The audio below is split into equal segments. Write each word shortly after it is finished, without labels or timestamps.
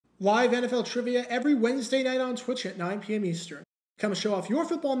Live NFL trivia every Wednesday night on Twitch at 9 p.m. Eastern. Come show off your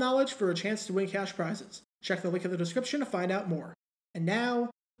football knowledge for a chance to win cash prizes. Check the link in the description to find out more. And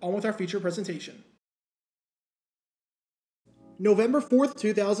now, on with our feature presentation. November 4th,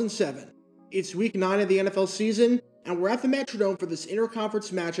 2007. It's week 9 of the NFL season, and we're at the Metrodome for this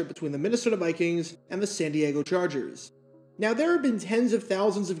interconference matchup between the Minnesota Vikings and the San Diego Chargers. Now, there have been tens of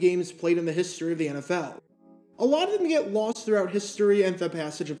thousands of games played in the history of the NFL. A lot of them get lost throughout history and the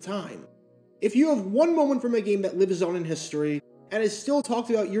passage of time. If you have one moment from a game that lives on in history and is still talked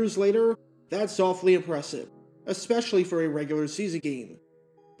about years later, that's awfully impressive, especially for a regular season game.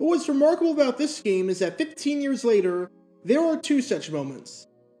 But what's remarkable about this game is that 15 years later, there are two such moments.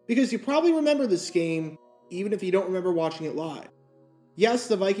 Because you probably remember this game, even if you don't remember watching it live. Yes,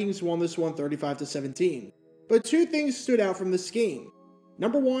 the Vikings won this one 35-17, but two things stood out from this game.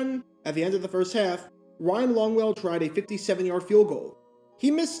 Number one, at the end of the first half, Ryan Longwell tried a 57-yard field goal. He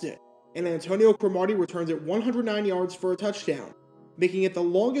missed it, and Antonio Cromartie returned it 109 yards for a touchdown, making it the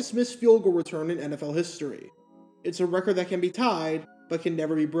longest missed field goal return in NFL history. It's a record that can be tied, but can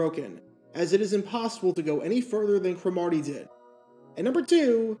never be broken, as it is impossible to go any further than Cromartie did. And number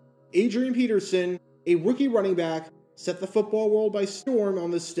two, Adrian Peterson, a rookie running back, set the football world by storm on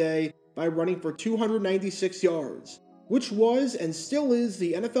this day by running for 296 yards, which was and still is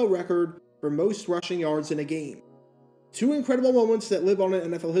the NFL record for most rushing yards in a game. Two incredible moments that live on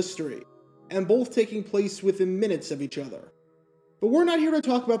in NFL history, and both taking place within minutes of each other. But we're not here to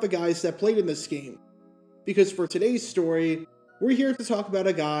talk about the guys that played in this game, because for today's story, we're here to talk about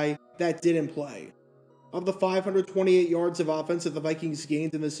a guy that didn't play. Of the 528 yards of offense that the Vikings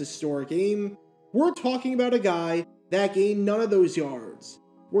gained in this historic game, we're talking about a guy that gained none of those yards.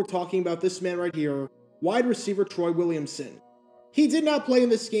 We're talking about this man right here, wide receiver Troy Williamson. He did not play in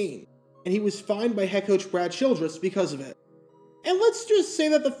this game, and he was fined by head coach Brad Childress because of it. And let's just say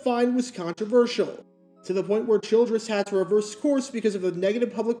that the fine was controversial, to the point where Childress had to reverse course because of the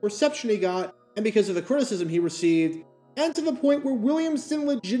negative public perception he got and because of the criticism he received, and to the point where Williamson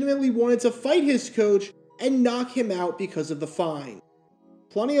legitimately wanted to fight his coach and knock him out because of the fine.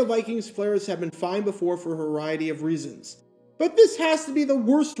 Plenty of Vikings players have been fined before for a variety of reasons, but this has to be the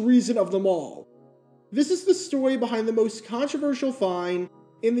worst reason of them all. This is the story behind the most controversial fine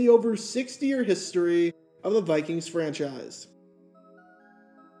in the over 60-year history of the Vikings franchise.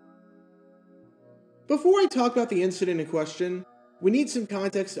 Before I talk about the incident in question, we need some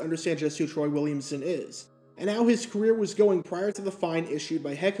context to understand just who Troy Williamson is, and how his career was going prior to the fine issued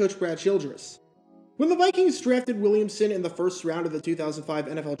by head coach Brad Childress. When the Vikings drafted Williamson in the first round of the 2005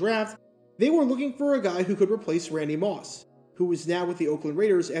 NFL Draft, they were looking for a guy who could replace Randy Moss, who was now with the Oakland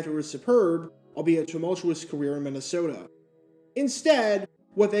Raiders after his superb, albeit tumultuous career in Minnesota. Instead,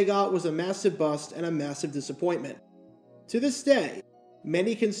 what they got was a massive bust and a massive disappointment. To this day,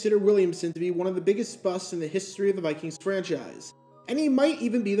 many consider Williamson to be one of the biggest busts in the history of the Vikings franchise, and he might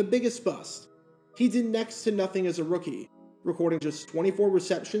even be the biggest bust. He did next to nothing as a rookie, recording just 24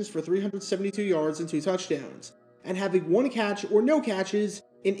 receptions for 372 yards and 2 touchdowns, and having 1 catch or no catches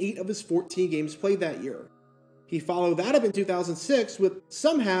in 8 of his 14 games played that year. He followed that up in 2006 with,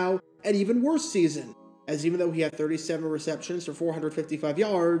 somehow, an even worse season, as even though he had 37 receptions for 455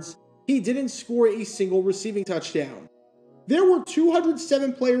 yards, he didn't score a single receiving touchdown. There were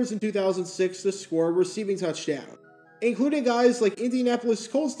 207 players in 2006 to score a receiving touchdown, including guys like Indianapolis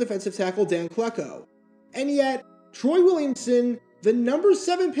Colts defensive tackle Dan Klecko. And yet, Troy Williamson, the number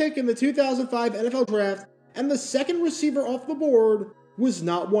 7 pick in the 2005 NFL Draft and the second receiver off the board, was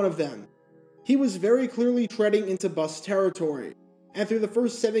not one of them. He was very clearly treading into bust territory, and through the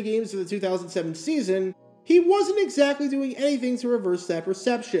first 7 games of the 2007 season, he wasn't exactly doing anything to reverse that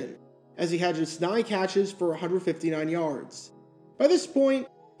perception, as he had just 9 catches for 159 yards. By this point,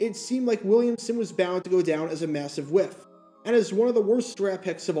 it seemed like Williamson was bound to go down as a massive whiff, and as one of the worst draft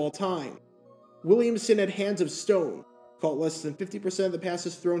picks of all time. Williamson had hands of stone, caught less than 50% of the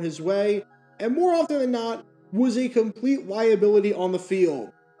passes thrown his way, and more often than not, was a complete liability on the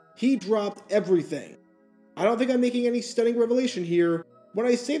field. He dropped everything. I don't think I'm making any stunning revelation here when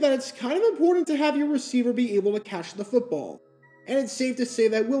I say that it's kind of important to have your receiver be able to catch the football, and it's safe to say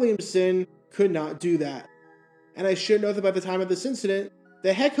that Williamson could not do that. And I should note that by the time of this incident,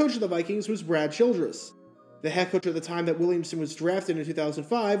 the head coach of the Vikings was Brad Childress. The head coach at the time that Williamson was drafted in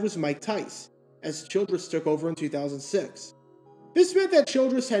 2005 was Mike Tice, as Childress took over in 2006. This meant that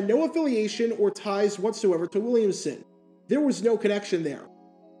Childress had no affiliation or ties whatsoever to Williamson. There was no connection there.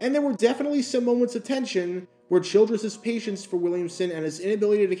 And there were definitely some moments of tension where Childress' patience for Williamson and his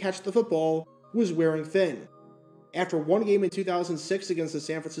inability to catch the football was wearing thin. After one game in 2006 against the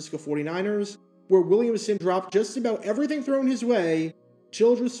San Francisco 49ers, where Williamson dropped just about everything thrown his way,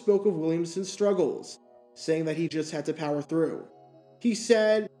 Childress spoke of Williamson's struggles, saying that he just had to power through. He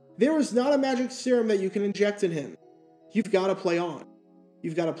said, "There is not a magic serum that you can inject in him. You've got to play on.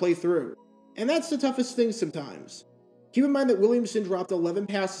 You've got to play through. And that's the toughest thing sometimes." Keep in mind that Williamson dropped 11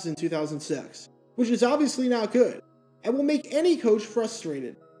 passes in 2006, which is obviously not good, and will make any coach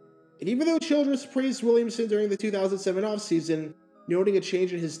frustrated. And even though Childress praised Williamson during the 2007 offseason, noting a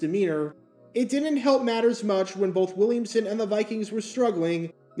change in his demeanor, it didn't help matters much when both Williamson and the Vikings were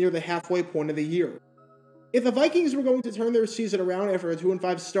struggling near the halfway point of the year. If the Vikings were going to turn their season around after a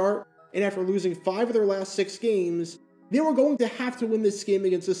 2-5 start, and after losing 5 of their last 6 games, they were going to have to win this game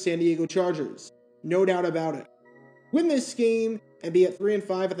against the San Diego Chargers. No doubt about it. Win this game and be at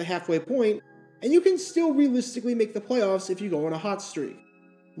 3-5 at the halfway point, and you can still realistically make the playoffs if you go on a hot streak.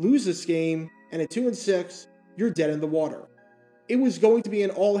 Lose this game, and at 2-6, you're dead in the water. It was going to be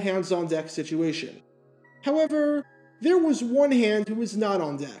an all-hands-on-deck situation. However, there was one hand who was not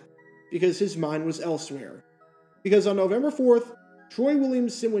on deck, because his mind was elsewhere. Because on November 4th, Troy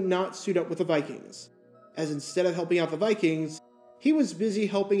Williamson would not suit up with the Vikings, as instead of helping out the Vikings, he was busy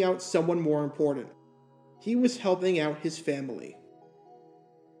helping out someone more important. He was helping out his family.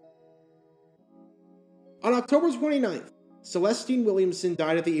 On October 29th, Celestine Williamson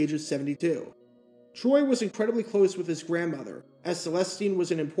died at the age of 72. Troy was incredibly close with his grandmother, as Celestine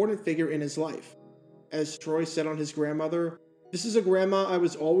was an important figure in his life. As Troy said on his grandmother, "This is a grandma I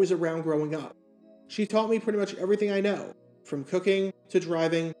was always around growing up. She taught me pretty much everything I know, from cooking to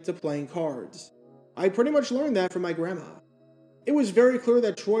driving to playing cards. I pretty much learned that from my grandma." It was very clear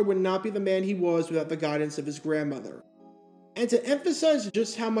that Troy would not be the man he was without the guidance of his grandmother. And to emphasize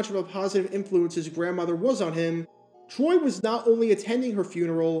just how much of a positive influence his grandmother was on him, Troy was not only attending her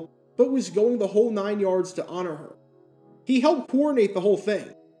funeral, but was going the whole 9 yards to honor her. He helped coordinate the whole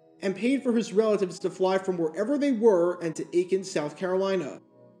thing, and paid for his relatives to fly from wherever they were and to Aiken, South Carolina,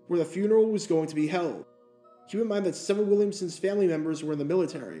 where the funeral was going to be held. Keep in mind that some of Williamson's family members were in the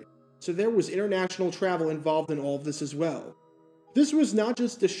military, so there was international travel involved in all of this as well. This was not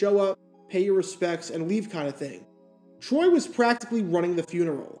just a show up, pay your respects, and leave kind of thing. Troy was practically running the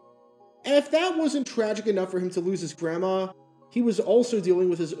funeral. And if that wasn't tragic enough for him to lose his grandma, he was also dealing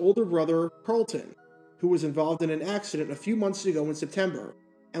with his older brother, Carlton, who was involved in an accident a few months ago in September,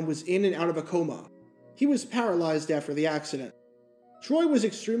 and was in and out of a coma. He was paralyzed after the accident. Troy was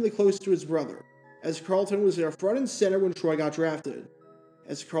extremely close to his brother, as Carlton was there front and center when Troy got drafted.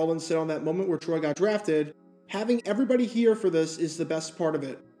 As Carlton said on that moment where Troy got drafted, "Having everybody here for this is the best part of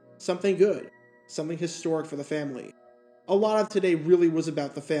it. Something good. Something historic for the family." A lot of today really was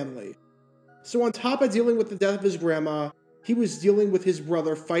about the family. So on top of dealing with the death of his grandma, he was dealing with his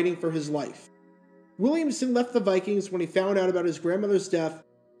brother fighting for his life. Williamson left the Vikings when he found out about his grandmother's death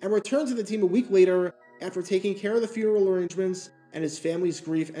and returned to the team a week later after taking care of the funeral arrangements and his family's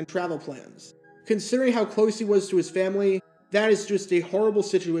grief and travel plans. Considering how close he was to his family, that is just a horrible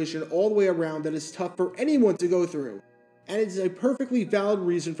situation all the way around that is tough for anyone to go through, and it is a perfectly valid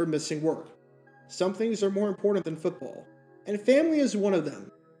reason for missing work. Some things are more important than football, and family is one of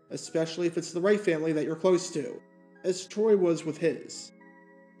them, especially if it's the right family that you're close to, as Troy was with his.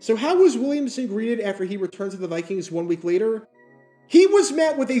 So how was Williamson greeted after he returned to the Vikings 1 week later? He was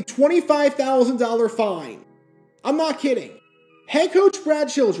met with a $25,000 fine. I'm not kidding. Head coach Brad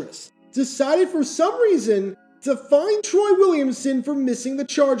Childress decided for some reason to fine Troy Williamson for missing the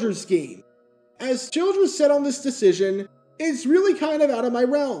Chargers game. As Childress said on this decision, "It's really kind of out of my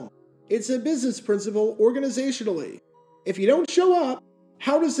realm. It's a business principle organizationally. If you don't show up,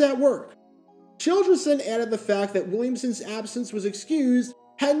 how does that work?" Childress then added the fact that Williamson's absence was excused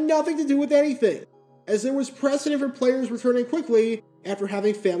had nothing to do with anything, as there was precedent for players returning quickly after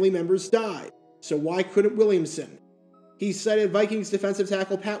having family members die, so why couldn't Williamson? He cited Vikings defensive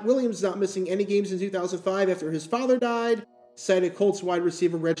tackle Pat Williams not missing any games in 2005 after his father died, cited Colts wide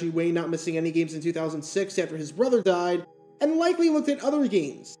receiver Reggie Wayne not missing any games in 2006 after his brother died, and likely looked at other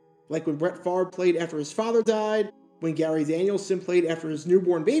games, like when Brett Favre played after his father died, when Gary Danielson played after his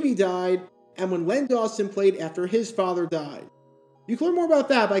newborn baby died, and when Len Dawson played after his father died. You can learn more about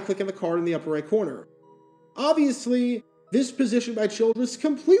that by clicking the card in the upper right corner. Obviously, this position by Childress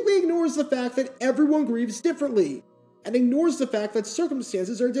completely ignores the fact that everyone grieves differently, and ignores the fact that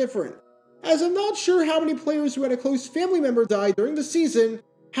circumstances are different, as I'm not sure how many players who had a close family member die during the season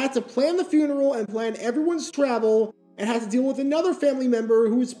had to plan the funeral and plan everyone's travel, and had to deal with another family member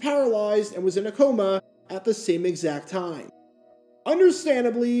who was paralyzed and was in a coma at the same exact time.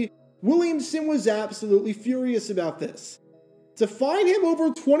 Understandably, Williamson was absolutely furious about this. To fine him over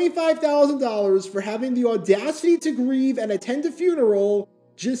 $25,000 for having the audacity to grieve and attend a funeral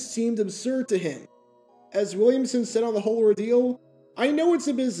just seemed absurd to him. As Williamson said on the whole ordeal, I know it's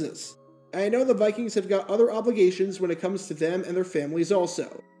a business. I know the Vikings have got other obligations when it comes to them and their families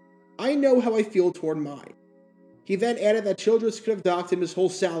also. I know how I feel toward mine. He then added that Childress could have docked him his whole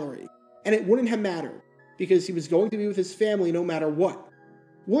salary, and it wouldn't have mattered, because he was going to be with his family no matter what.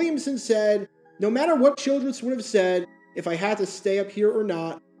 Williamson said, "No matter what Childress would have said, if I had to stay up here or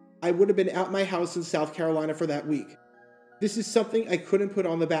not, I would have been out my house in South Carolina for that week. This is something I couldn't put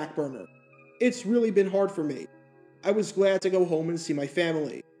on the back burner. It's really been hard for me. I was glad to go home and see my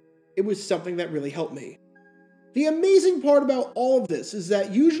family. It was something that really helped me." The amazing part about all of this is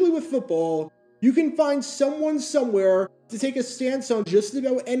that usually with football, you can find someone somewhere to take a stance on just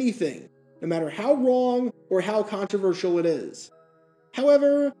about anything, no matter how wrong or how controversial it is.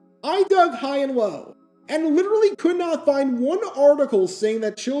 However, I dug high and low, and literally could not find one article saying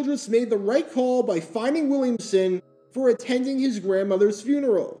that Childress made the right call by fining Williamson for attending his grandmother's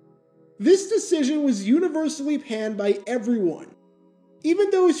funeral. This decision was universally panned by everyone.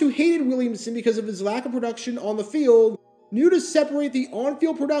 Even those who hated Williamson because of his lack of production on the field knew to separate the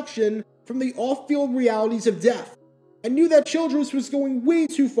on-field production from the off-field realities of death, and knew that Childress was going way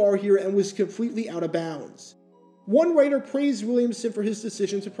too far here and was completely out of bounds. One writer praised Williamson for his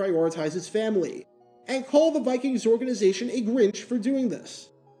decision to prioritize his family, and called the Vikings organization a Grinch for doing this.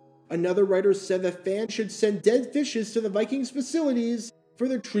 Another writer said that fans should send dead fishes to the Vikings facilities for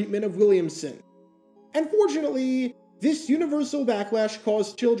their treatment of Williamson. Unfortunately, this universal backlash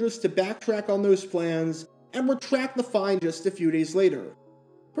caused Childress to backtrack on those plans and retract the fine just a few days later.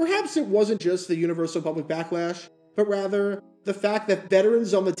 Perhaps it wasn't just the universal public backlash, but rather the fact that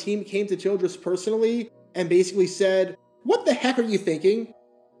veterans on the team came to Childress personally and basically said, "What the heck are you thinking?"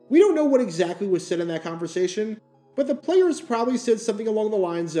 We don't know what exactly was said in that conversation, but the players probably said something along the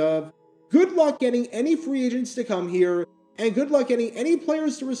lines of, "Good luck getting any free agents to come here, and good luck getting any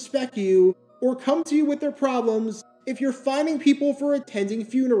players to respect you or come to you with their problems if you're fining people for attending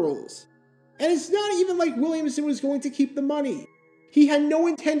funerals." And it's not even like Williamson was going to keep the money. He had no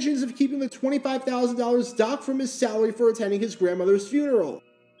intentions of keeping the $25,000 docked from his salary for attending his grandmother's funeral,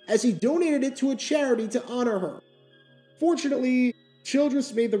 as he donated it to a charity to honor her. Fortunately,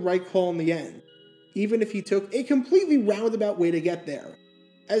 Childress made the right call in the end, even if he took a completely roundabout way to get there.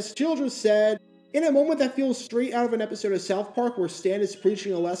 As Childress said, "In a moment that feels straight out of an episode of South Park where Stan is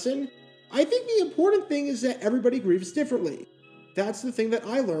preaching a lesson, I think the important thing is that everybody grieves differently. That's the thing that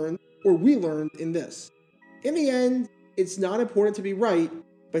I learned, or we learned, in this. In the end, it's not important to be right,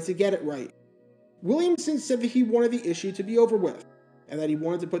 but to get it right." Williamson said that he wanted the issue to be over with, and that he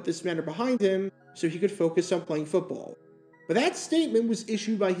wanted to put this matter behind him so he could focus on playing football. But that statement was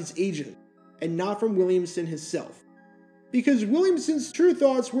issued by his agent, and not from Williamson himself. Because Williamson's true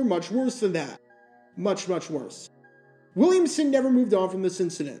thoughts were much worse than that. Much, much worse. Williamson never moved on from this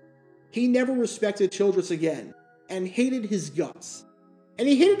incident. He never respected Childress again, and hated his guts. And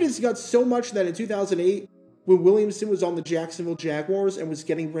he hated his guts so much that in 2008, when Williamson was on the Jacksonville Jaguars and was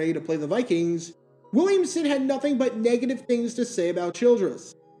getting ready to play the Vikings, Williamson had nothing but negative things to say about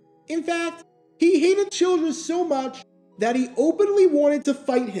Childress. In fact, he hated Childress so much that he openly wanted to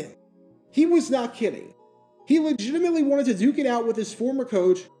fight him. He was not kidding. He legitimately wanted to duke it out with his former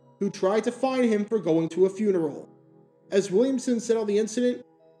coach, who tried to fine him for going to a funeral. As Williamson said on the incident,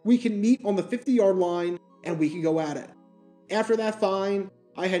 "We can meet on the 50-yard line and we can go at it." After that fine,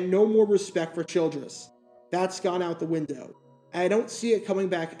 I had no more respect for Childress. That's gone out the window. I don't see it coming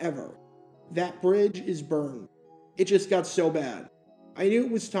back ever. That bridge is burned. It just got so bad. I knew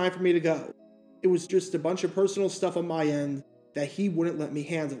it was time for me to go. It was just a bunch of personal stuff on my end that he wouldn't let me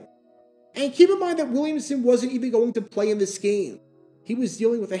handle. And keep in mind that Williamson wasn't even going to play in this game. He was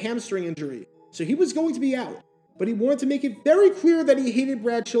dealing with a hamstring injury, so he was going to be out. But he wanted to make it very clear that he hated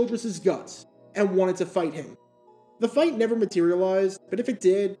Brad Childress' guts and wanted to fight him. The fight never materialized, but if it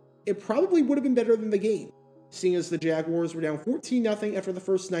did, it probably would have been better than the game, seeing as the Jaguars were down 14-0 after the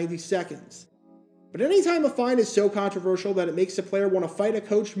first 90 seconds. But anytime a fine is so controversial that it makes a player want to fight a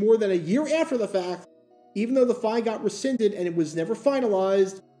coach more than a year after the fact, even though the fine got rescinded and it was never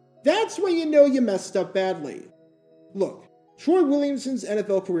finalized, that's when you know you messed up badly. Look, Troy Williamson's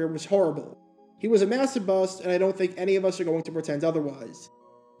NFL career was horrible. He was a massive bust, and I don't think any of us are going to pretend otherwise.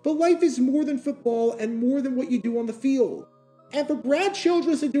 But life is more than football and more than what you do on the field. And for Brad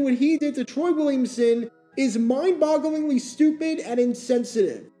Childress to do what he did to Troy Williamson is mind-bogglingly stupid and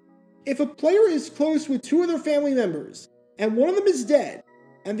insensitive. If a player is close with two of their family members, and one of them is dead,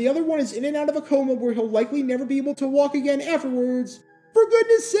 and the other one is in and out of a coma where he'll likely never be able to walk again afterwards, for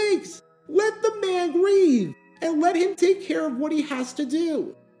goodness sakes, let the man grieve, and let him take care of what he has to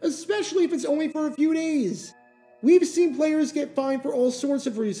do, especially if it's only for a few days. We've seen players get fined for all sorts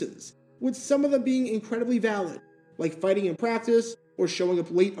of reasons, with some of them being incredibly valid, like fighting in practice or showing up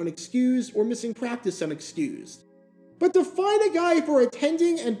late unexcused, or missing practice unexcused. But to fine a guy for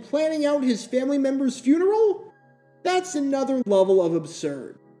attending and planning out his family member's funeral? That's another level of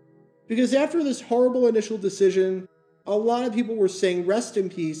absurd. Because after this horrible initial decision, a lot of people were saying rest in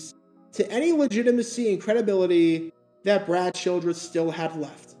peace to any legitimacy and credibility that Brad Childress still had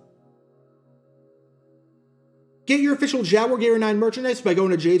left. Get your official Jaguar Gator 9 merchandise by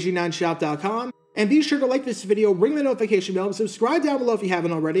going to jg9shop.com, and be sure to like this video, ring the notification bell, and subscribe down below if you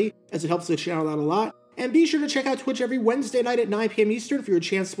haven't already, as it helps the channel out a lot. And be sure to check out Twitch every Wednesday night at 9 p.m. Eastern for your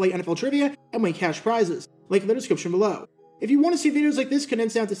chance to play NFL Trivia and win cash prizes. Link in the description below. If you want to see videos like this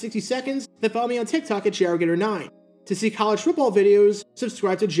condensed down to 60 seconds, then follow me on TikTok at Jaguar Gator 9. To see college football videos,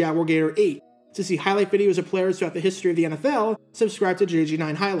 subscribe to Jaguar Gator 8. To see highlight videos of players throughout the history of the NFL, subscribe to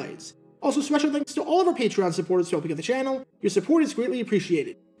JG9 Highlights. Also, special thanks to all of our Patreon supporters for helping out the channel. Your support is greatly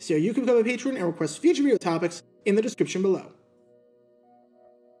appreciated. See how you can become a patron and request future video topics in the description below.